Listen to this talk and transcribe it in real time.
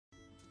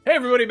Hey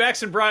everybody,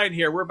 Max and Brian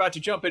here. We're about to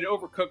jump into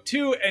Overcooked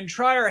 2 and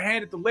try our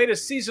hand at the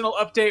latest seasonal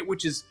update,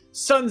 which is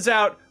Sun's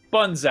Out,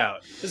 Buns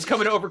Out. This is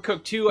coming to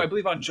Overcooked 2, I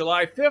believe, on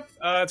July 5th.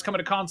 It's coming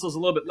to consoles a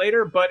little bit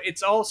later, but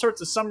it's all sorts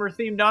of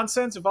summer-themed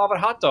nonsense involving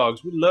hot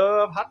dogs. We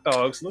love hot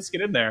dogs. Let's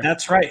get in there.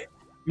 That's right.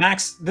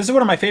 Max, this is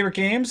one of my favorite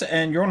games,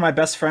 and you're one of my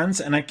best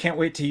friends, and I can't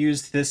wait to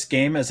use this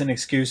game as an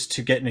excuse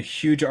to get in a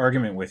huge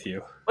argument with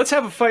you. Let's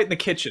have a fight in the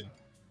kitchen.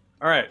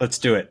 All right. Let's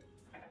do it.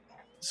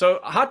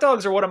 So hot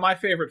dogs are one of my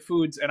favorite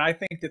foods, and I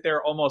think that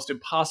they're almost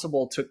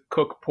impossible to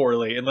cook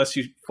poorly unless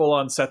you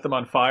full-on set them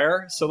on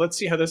fire. So let's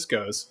see how this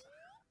goes.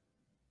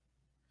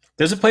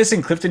 There's a place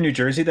in Clifton, New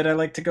Jersey that I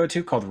like to go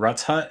to called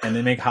Rutt's Hut, and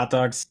they make hot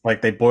dogs,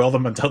 like they boil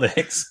them until they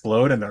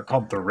explode, and they're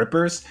called the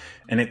Rippers,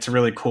 and it's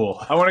really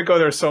cool. I want to go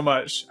there so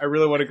much. I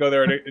really want to go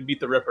there and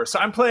meet the Ripper. So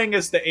I'm playing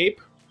as the ape.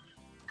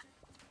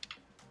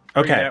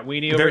 Okay. That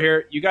weenie over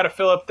here. You got to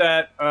fill up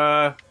that.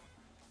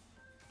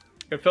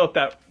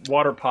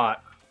 Water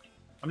pot.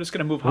 I'm just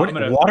gonna move. What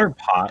water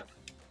pot?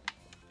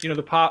 You know,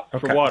 the pot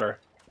for water.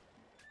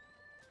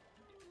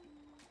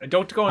 And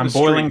don't go in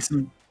the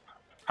street.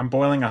 I'm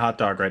boiling a hot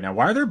dog right now.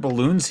 Why are there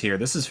balloons here?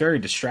 This is very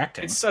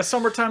distracting. It's a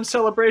summertime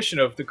celebration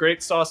of the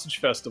Great Sausage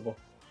Festival,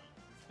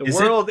 the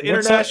World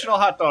International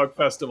Hot Dog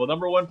Festival,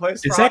 #1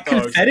 place for hot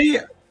dogs. Is that confetti?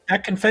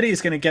 That confetti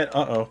is gonna get.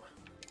 Oh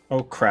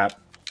crap.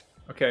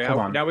 Okay,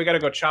 now we gotta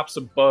go chop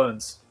some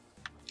buns.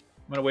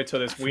 I'm gonna wait till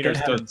this wiener's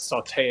done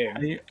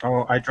sauteing.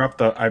 I've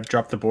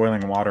dropped the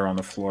boiling water on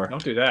the floor.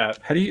 Don't do that.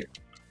 How do you?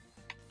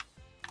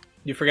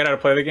 You forget how to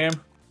play the game?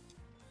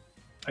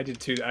 I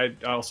did too. I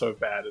also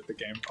bad at the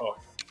game. Oh,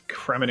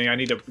 criminy! I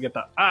need to get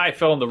the. I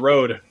fell in the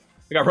road.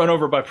 I got run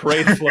over by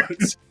parade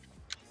floats.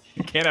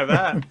 You can't have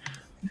that.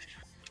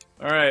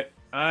 All right,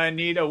 I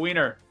need a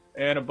wiener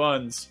and a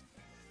buns.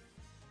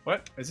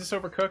 What is this?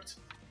 Overcooked?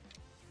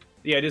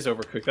 Yeah, it is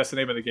Overcooked. That's the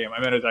name of the game. I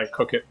meant I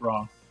cook it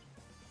wrong.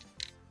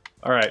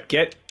 All right,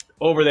 get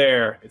over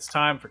there. It's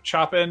time for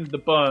chopping the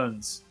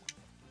buns.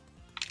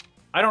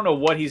 I don't know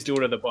what he's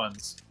doing to the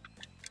buns.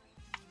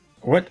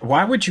 What?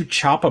 Why would you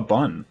chop a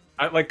bun?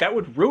 Like, that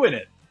would ruin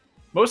it.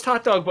 Most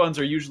hot dog buns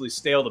are usually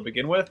stale to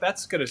begin with.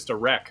 That's just a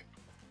wreck.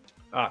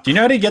 Do you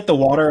know how to get the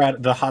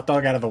hot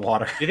dog out of the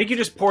water? You think you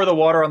just pour the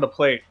water on the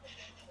plate?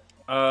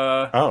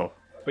 Oh.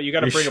 But you got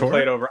to bring a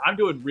plate over. I'm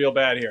doing real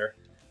bad here.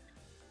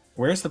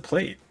 Where's the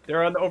plate?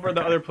 They're over in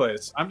the other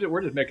place.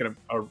 We're just making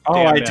a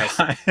damn mess.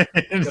 Died.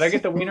 Did I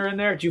get the wiener in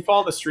there? Did you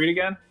follow the street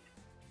again?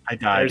 I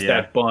died. There's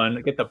that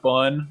bun. Get the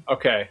bun.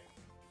 Okay.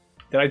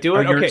 Did I do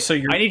it?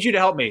 Okay. I need you to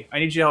help me.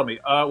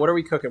 What are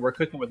we cooking? We're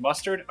cooking with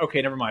mustard?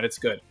 Okay, never mind. It's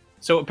good.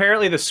 So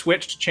apparently the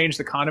switch to change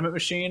the condiment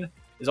machine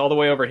is all the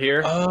way over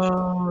here.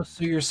 Oh,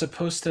 so you're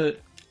supposed to...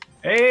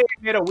 Hey, I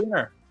made a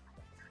wiener.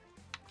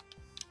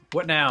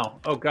 What now?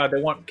 Oh god,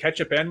 they want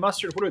ketchup and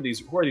mustard? What are these?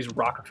 Who are these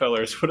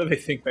Rockefellers? What do they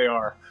think they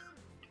are?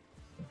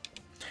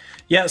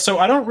 Yeah, so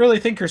I don't really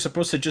think you're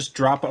supposed to just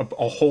drop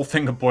a whole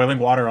thing of boiling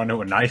water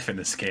onto a knife in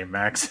this game,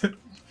 Max. What are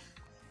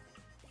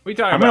you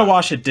talking about? I'm gonna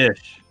wash a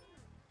dish.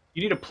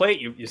 You need a plate,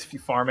 you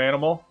farm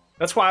animal.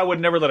 That's why I would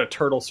never let a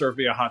turtle serve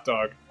me a hot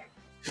dog.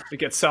 It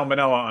gets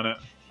salmonella on it.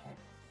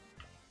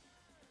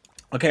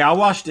 Okay, I'll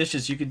wash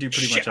dishes. You can do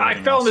pretty much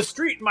everything I fell in the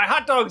street and my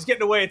hot dog's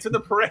getting away. It's in the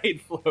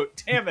parade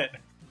float. Damn it.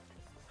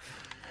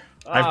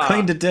 I've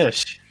cleaned a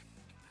dish.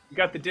 You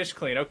got the dish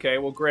clean. Okay,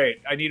 well,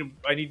 great. I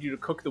need you to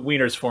cook the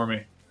wieners for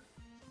me.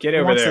 Get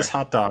Who over wants there. This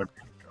hot dog.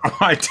 Oh,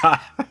 I died.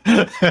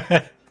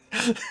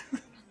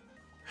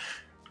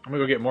 I'm gonna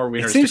go get more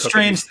wieners. It seems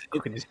strange.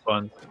 Cooking these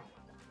buns.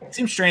 It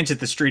seems strange that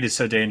the street is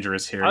so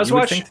dangerous here. I was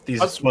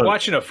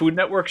watching a Food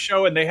Network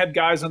show, and they had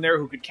guys on there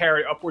who could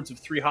carry upwards of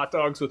 3 hot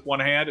dogs with one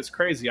hand. It's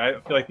crazy. I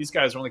feel like these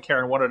guys are only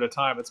carrying one at a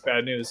time. It's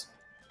bad news.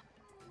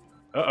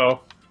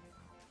 Uh-oh.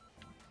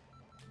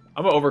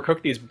 I'm gonna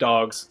overcook these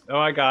dogs. Oh,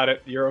 I got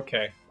it. You're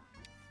okay.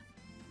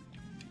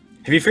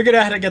 Have you figured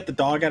out how to get the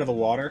dog out of the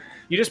water?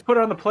 You just put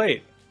it on the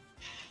plate.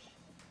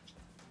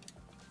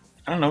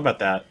 I don't know about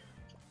that.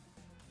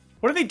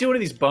 What are they doing to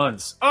these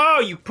buns? Oh,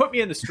 you put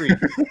me in the street.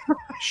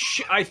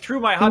 I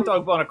threw my hot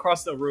dog bun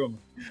across the room.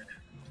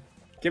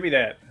 Give me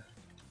that.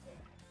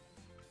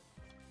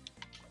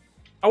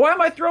 Oh, why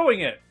am I throwing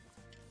it?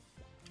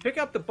 Pick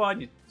up the bun,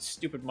 you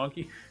stupid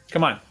monkey.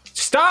 Come on.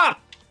 Stop!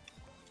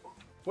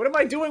 What am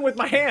I doing with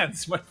my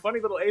hands? My funny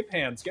little ape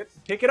hands.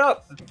 Pick it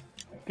up.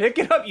 Pick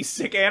it up, you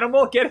sick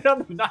animal. Get it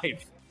on the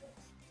knife.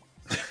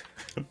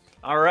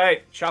 All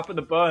right, chopping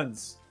the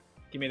buns.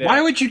 Give me that.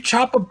 Why would you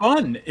chop a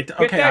bun?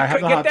 Okay, I have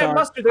the hot dog.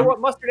 Mustard. They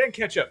want mustard and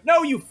ketchup.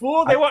 No, you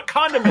fool. They want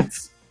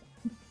condiments.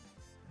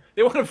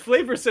 They want a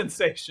flavor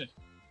sensation.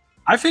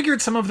 I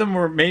figured some of them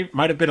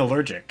might have been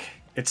allergic.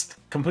 It's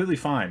completely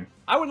fine.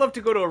 I would love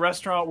to go to a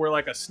restaurant where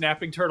like a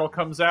snapping turtle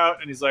comes out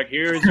and he's like,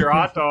 "Here's your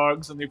hot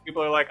dogs," and the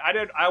people are like,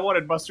 "I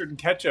wanted mustard and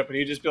ketchup," and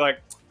he'd just be like,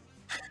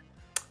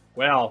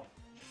 "Well."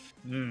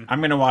 I'm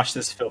gonna wash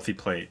this filthy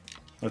plate.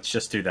 Let's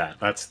just do that.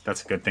 That's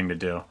a good thing to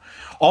do.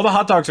 All the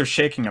hot dogs are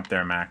shaking up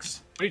there,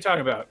 Max. What are you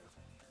talking about?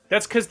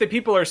 That's because the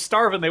people are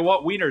starving. They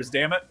want wieners,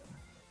 damn it.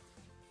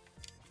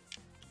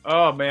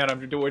 Oh man,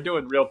 we're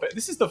doing real bad.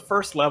 This is the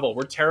first level.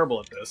 We're terrible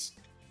at this.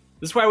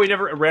 This is why we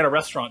never ran a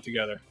restaurant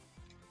together.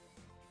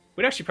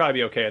 We'd actually probably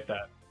be okay at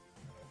that.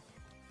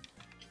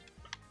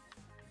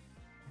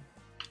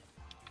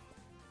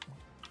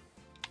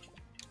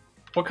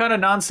 What kind of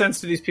nonsense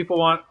do these people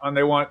want?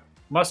 They want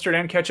mustard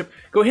and ketchup.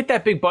 Go hit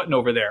that big button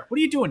over there. What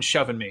are you doing,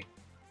 shoving me?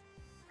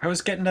 I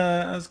was getting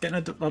a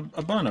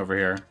bun over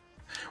here.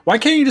 Why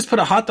can't you just put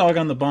a hot dog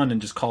on the bun and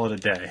just call it a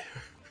day?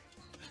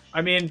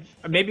 I mean,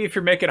 maybe if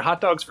you're making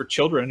hot dogs for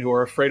children who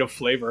are afraid of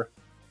flavor,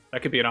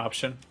 that could be an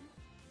option.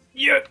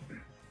 Yeah.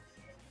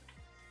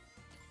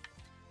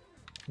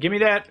 Give me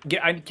that.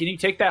 Can you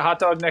take that hot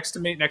dog next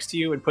to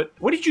you, and put?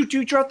 What did you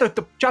do? Drop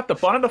the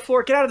bun on the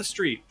floor. Get out of the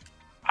street.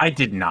 I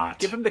did not.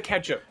 Give him the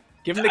ketchup.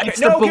 Give him the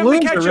ketchup. No, give him the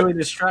ketchup. Are really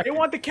distracting. They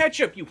want the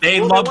ketchup. They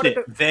loved it.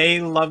 They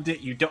loved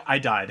it. You don't. I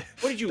died.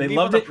 What did you? They leave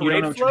loved on it. the You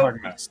don't know what you're float?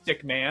 talking about.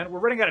 Stick man. We're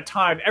running out of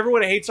time.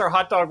 Everyone hates our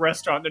hot dog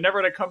restaurant. They're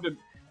never going to come to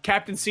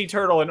Captain Sea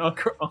Turtle and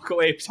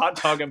Uncle Ape's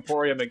Hot Dog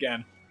Emporium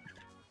again.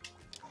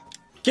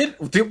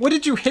 What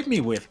did you hit me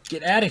with?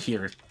 Get out of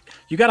here!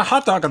 You got a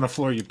hot dog on the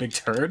floor, you big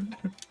turd.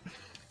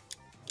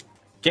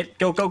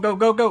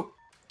 Go!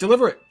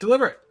 Deliver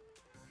it!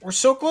 We're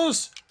so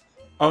close.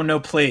 Oh no,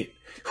 plate.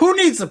 Who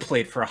needs a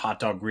plate for a hot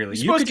dog? Really?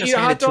 You're supposed to eat a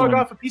hot dog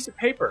off a piece of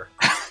paper.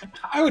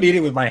 I would eat it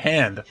with my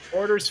hand.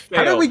 Orders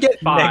failed. How did we get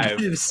 5.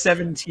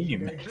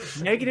 -17?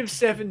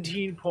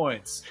 -17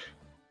 points.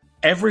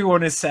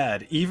 Everyone is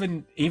sad,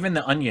 even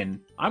the onion.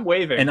 I'm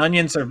waving. And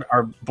onions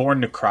are born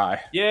to cry.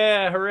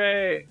 Yeah,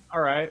 hooray! All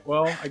right,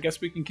 well, I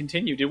guess we can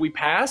continue. Did we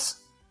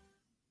pass?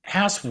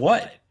 Pass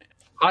what?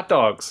 Hot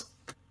dogs.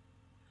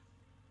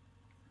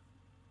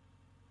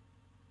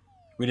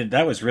 We did.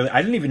 That was really.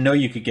 I didn't even know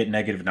you could get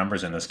negative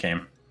numbers in this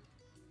game.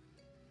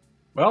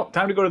 Well,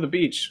 time to go to the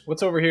beach.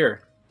 What's over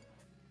here?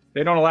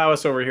 They don't allow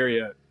us over here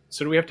yet.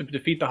 So do we have to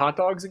defeat the hot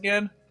dogs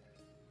again?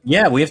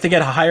 Yeah, we have to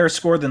get a higher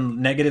score than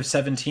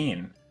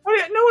 -17.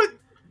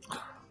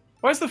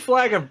 Why does the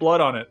flag have blood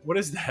on it? What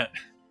is that?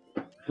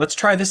 Let's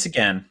try this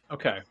again.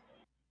 Okay.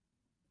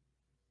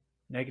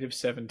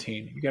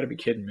 -17. You got to be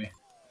kidding me.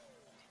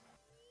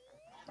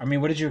 I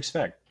mean, what did you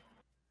expect?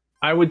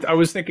 I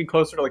was thinking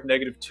closer to like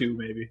 -2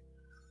 maybe.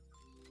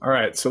 All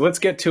right, so let's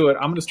get to it.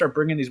 I'm gonna start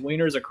bringing these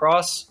wieners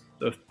across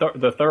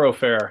the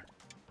thoroughfare.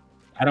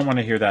 I don't want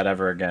to hear that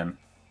ever again.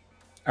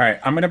 All right,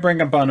 I'm gonna bring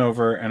a bun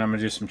over and I'm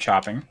gonna do some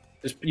chopping.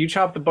 You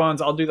chop the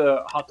buns. I'll do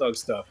the hot dog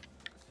stuff.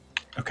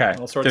 Okay.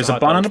 There's a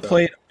bun on a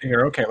plate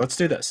here. Okay, let's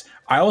do this.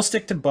 I will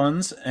stick to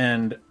buns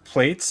and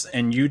plates,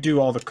 and you do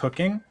all the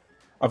cooking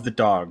of the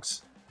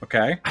dogs.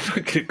 Okay. I'm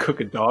not gonna cook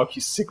a dog,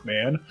 you sick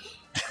man.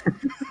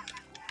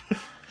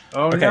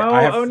 Oh okay, no!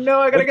 Oh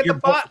no! I gotta get the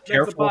bot.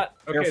 There's the bot.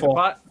 Okay, careful.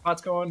 the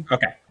bot's going.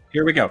 Okay,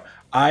 here we go.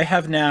 I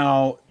have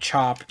now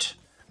chopped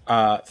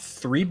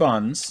 3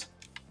 buns,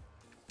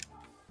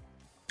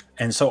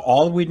 and so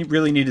all we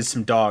really need is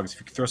some dogs.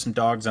 If you could throw some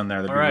dogs on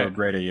there, that'd be real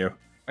great of you.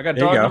 I got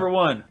dog number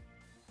 1.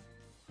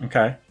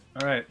 Okay.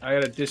 All right, I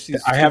gotta dish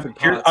these. I have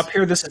here, up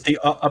here. This is the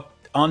up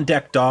on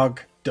deck dog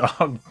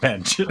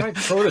bench. I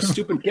throw the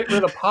stupid. Get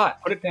rid of the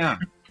pot. Put it down.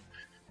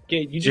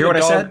 Okay, you hear what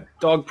I said?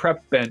 Dog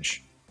prep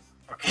bench.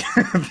 Okay.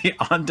 The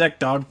on deck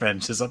dog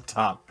bench is up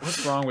top.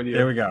 What's wrong with you?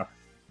 There we go.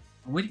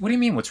 What do you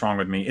mean? What's wrong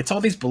with me? It's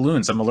all these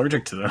balloons. I'm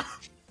allergic to them.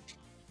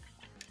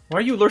 Why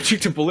are you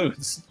allergic to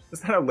balloons?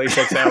 That's not how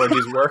latex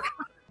allergies work.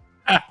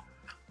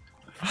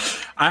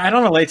 I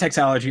don't have a latex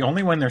allergy.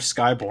 Only when they're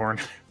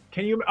skyborn.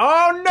 Can you?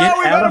 Oh no! Get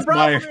we out got a of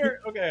problem my- here.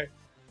 Okay.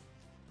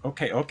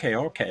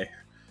 Okay.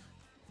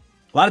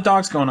 A lot of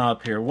dogs going on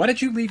up here. What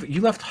did you leave?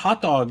 You left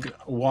hot dog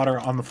water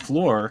on the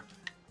floor.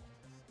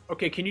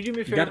 Okay, can you do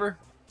me a favor?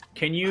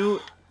 Can you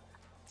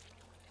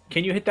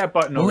hit that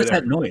button What over was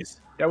there? that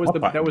noise? That was What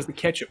button? that was the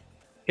ketchup.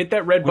 Hit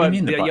that red What do you button,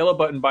 mean, the the button? yellow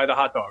button by the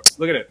hot dogs.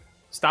 Look at it.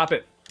 Stop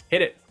it.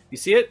 Hit it. You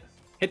see it?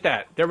 Hit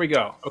that. There we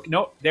go. Okay,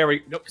 no, there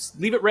we. Nope.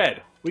 Leave it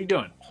red. What are you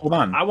doing? Hold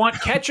on. I want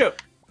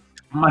ketchup.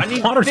 My I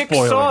need water's thick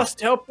boiling. sauce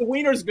to help the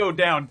wieners go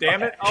down.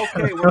 Damn it.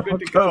 Okay, we're good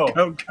to go.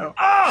 Go.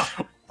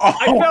 Ah! Oh,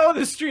 I fell in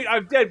the street.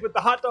 I'm dead, but the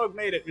hot dog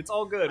made it. It's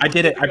all good. I We're did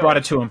good it. to I go. brought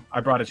it to him.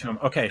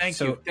 Okay, Thank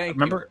so you. do you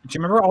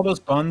remember all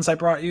those buns I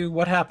brought you?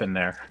 What happened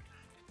there?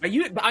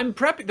 I'm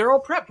prepping. They're all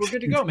prepped. We're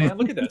good to go, man.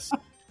 Look at this.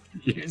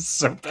 You're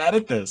so bad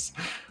at this.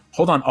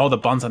 Hold on. Oh, the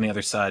bun's on the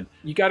other side.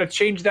 You got to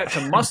change that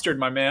to mustard,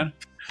 my man.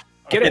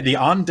 Get it. The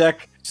on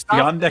deck. Stop.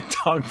 The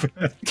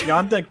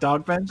on deck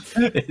dog bench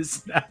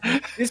is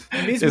This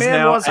is man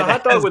now- wants a and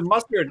hot dog has- with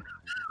mustard.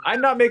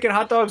 I'm not making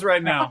hot dogs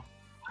right now.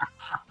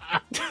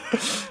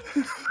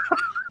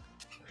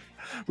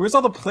 Where's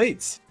all the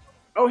plates?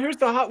 Oh, here's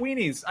the hot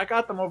weenies. I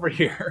got them over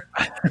here.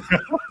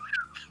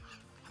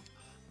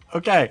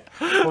 Okay,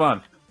 hold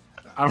on.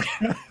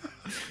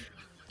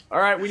 All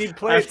right, we need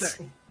plates.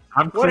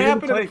 I'm What cleaning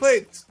happened to the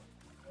plates?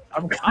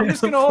 I'm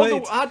just going to hold the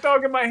plates. hot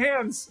dog in my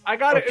hands. I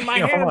got it in my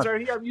Okay, hold hands on.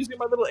 right here. I'm using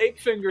my little ape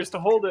fingers to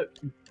hold it.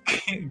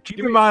 Keep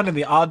in mind, in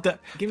the on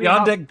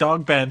deck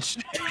dog bench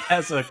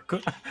has a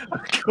good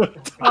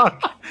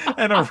dog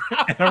and a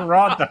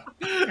raw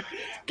dog.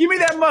 Give me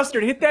that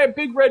mustard. Hit that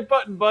big red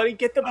button, buddy.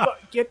 Get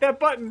that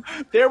button.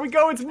 There we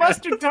go. It's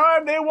mustard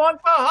time. They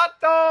want the hot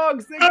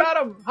dogs. They got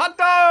them. Hot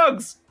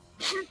dogs.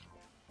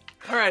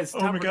 All right, it's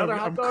time for another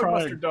hot dog,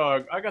 mustard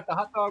dog. I got the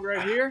hot dog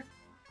right here.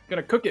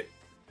 Gonna cook it.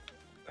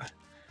 All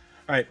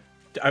right,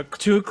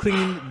 2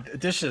 clean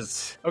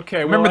dishes.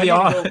 Okay, remember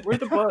where's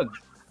the bun?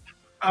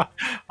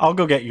 I'll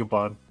go get you,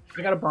 bun.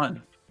 I got a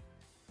bun.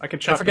 I can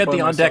chop. I forget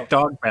the on-deck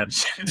dog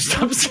bench.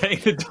 Stop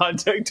saying the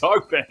on-deck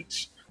dog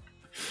bench.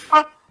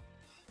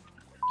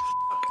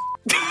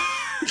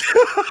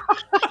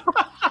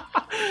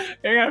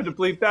 You're gonna have to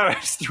bleep that. I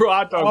just threw a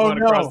hot dog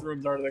bun across the room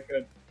as hard as I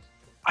could.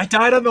 I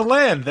died on the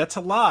land. That's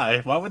a lie.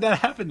 Why would that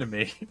happen to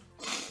me?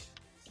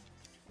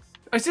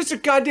 It's just a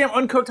goddamn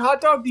uncooked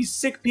hot dog. These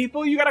sick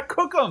people, you gotta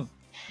cook them.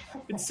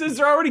 It says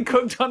they're already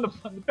cooked on the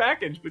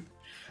package, but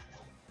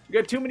you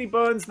got too many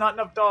buns, not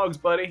enough dogs,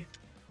 buddy.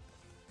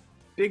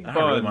 Big buns.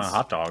 I really want a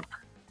hot dog.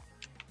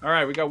 All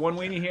right, we got one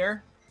weenie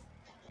here.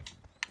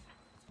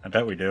 I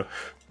bet we do.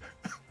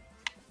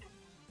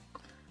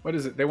 What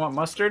is it? They want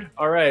mustard?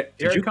 All right,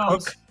 here it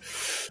comes.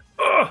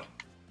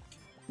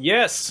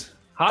 Yes,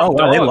 hot dogs.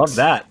 Oh, wow, they love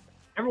that.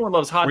 Everyone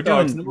loves hot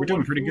dogs. We're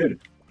doing pretty good.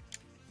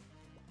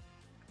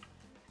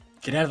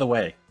 Get out of the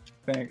way.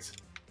 Thanks.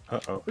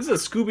 Uh-oh. This is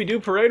a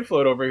Scooby-Doo parade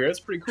float over here. That's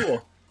pretty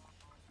cool.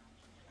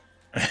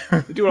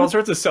 They're doing all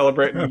sorts of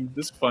celebrating in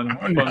this fun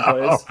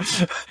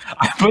place.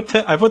 I put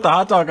the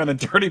hot dog on a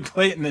dirty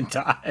plate and then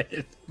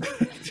died.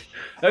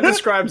 That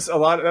describes a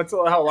lot. That's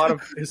how a lot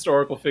of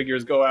historical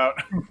figures go out.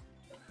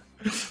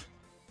 All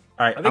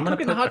right, are they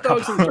cooking the hot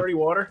dogs in dirty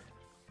water?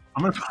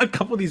 I'm gonna put a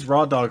couple of these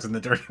raw dogs in the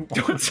dirty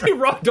water. Don't say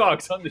raw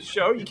dogs on the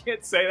show. You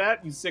can't say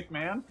that, you sick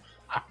man.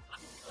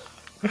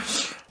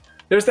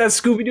 There's that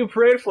Scooby-Doo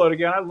parade float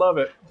again. I love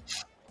it.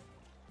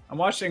 I'm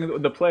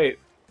watching the plate.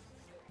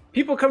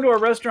 People come to our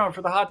restaurant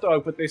for the hot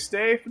dog, but they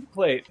stay for the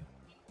plate.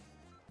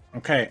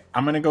 Okay,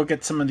 I'm gonna go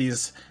get some of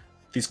these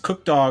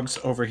cooked dogs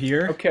over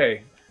here.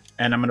 Okay.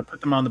 And I'm gonna put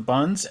them on the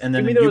buns, and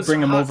then you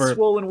bring them over.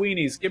 Swollen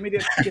weenies.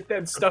 Get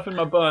that stuff in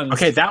my buns.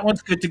 Okay, that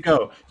one's good to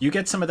go. You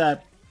get some of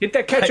that. Hit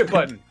that ketchup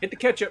button. Hit the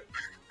ketchup.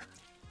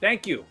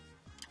 Thank you.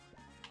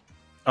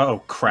 Oh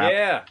crap!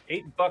 Yeah,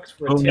 $8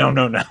 for a tip.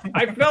 No!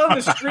 I fell in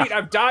the street.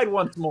 I've died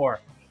once more.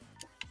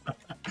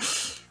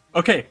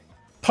 Okay,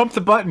 pump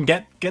the button.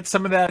 Get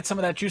some of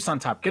that juice on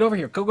top. Get over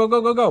here. Go!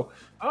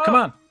 Oh. Come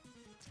on.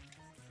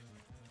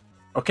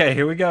 Okay,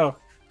 here we go.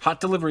 Hot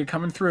delivery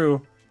coming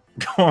through.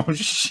 Oh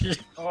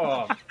shit!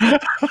 Oh.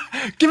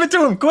 Give it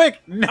to him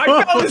quick! No, I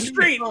fell in the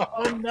street.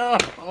 Oh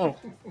no!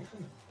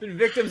 Been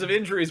victims of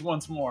injuries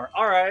once more.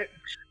 All right.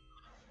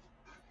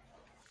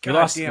 We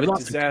lost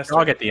a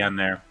dog at the end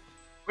there.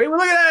 Wait,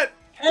 look at that!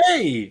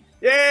 Hey!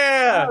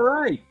 Yeah! All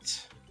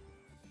right.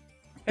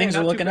 Things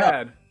are looking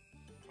up.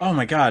 Oh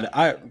my god,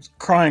 I was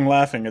crying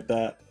laughing at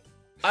that.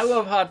 I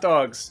love hot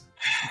dogs.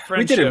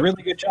 We did a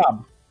really good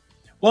job.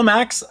 Well,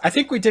 Max, I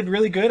think we did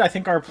really good. I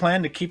think our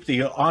plan to keep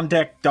the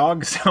on-deck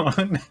dogs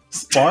on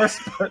sparse,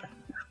 but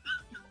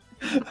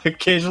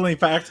occasionally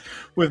packed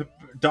with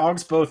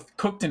dogs both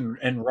cooked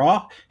and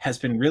raw has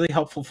been really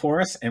helpful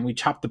for us, and we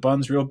chopped the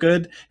buns real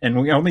good, and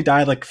we only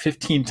died like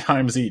 15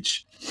 times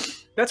each.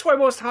 That's why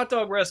most hot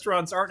dog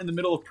restaurants aren't in the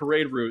middle of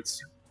parade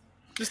routes.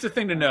 Just a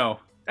thing to know.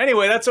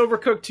 Anyway, that's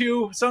Overcooked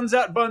 2. Sun's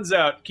out, buns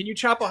out. Can you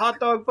chop a hot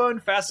dog bun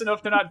fast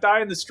enough to not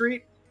die in the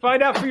street?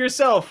 Find out for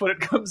yourself when it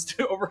comes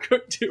to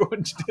Overcooked 2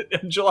 on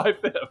July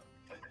 5th.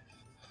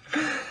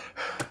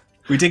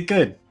 We did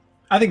good.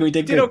 I think we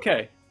did good.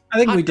 Okay. I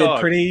think we did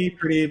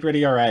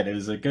pretty all right. It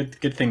was a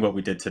good thing what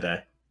we did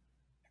today.